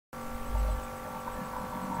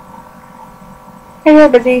Hey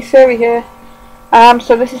everybody, Suri here.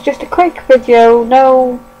 So this is just a quick video,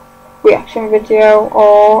 no reaction video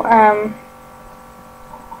or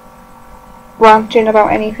ranting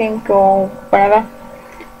about anything or whatever.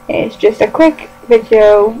 It's just a quick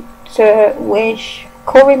video to wish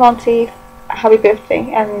Cory Monteith a happy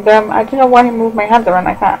birthday, and I don't know why I moved my hand around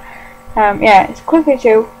like that. Yeah, it's a quick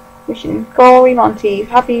video wishing Cory Monteith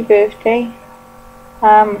happy birthday.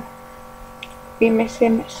 We miss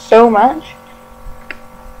him so much.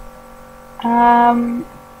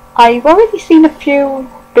 I've already seen a few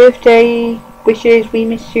birthday wishes, we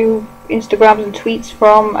miss you Instagrams and tweets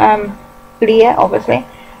from Leah, obviously.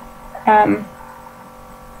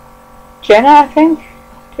 Jenna, I think.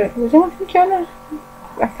 Was there one from Jenna?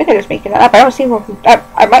 I think I was making that up. I haven't seen one from.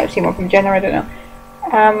 I might have seen one from Jenna. I don't know.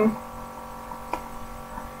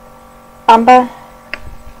 Amber.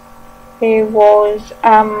 It was.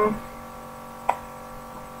 Hang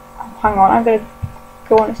on. I'm gonna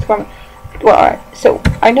go on Instagram. Well, alright, so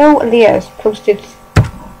I know Leah's posted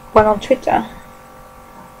one on Twitter.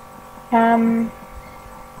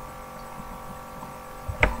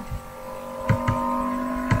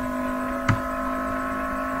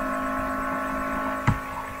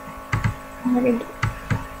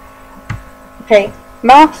 Okay,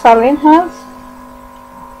 Mark Salin has.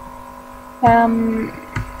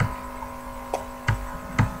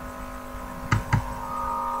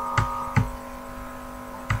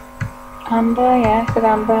 Amber, yeah, I said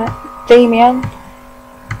Amber. Damien,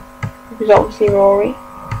 who's obviously Rory.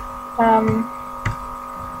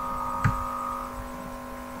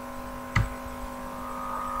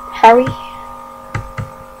 Harry.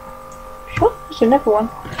 Sure, there's another one.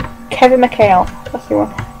 Kevin McHale, that's the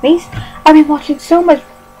one. I've been watching so much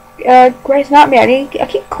Grey's Anatomy. I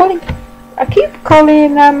keep calling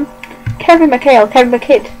Kevin McHale Kevin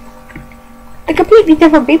McKidd. They're completely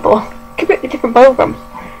different people, completely different programs.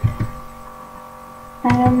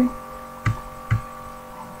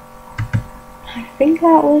 I think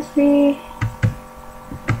that was the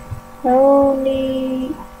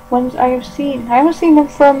only ones I have seen. I haven't seen one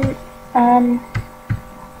from hang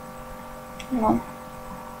on.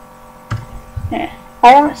 Yeah, I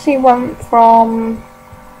haven't seen one from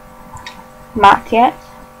Matt yet,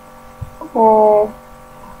 or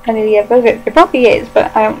any of the others. It probably is,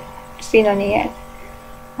 but I haven't seen any yet.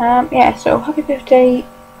 Yeah, so happy birthday,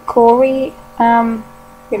 Cory.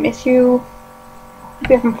 We miss you. Hope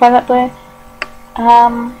you're having fun up there.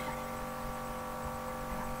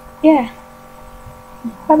 Yeah.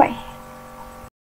 Bye bye.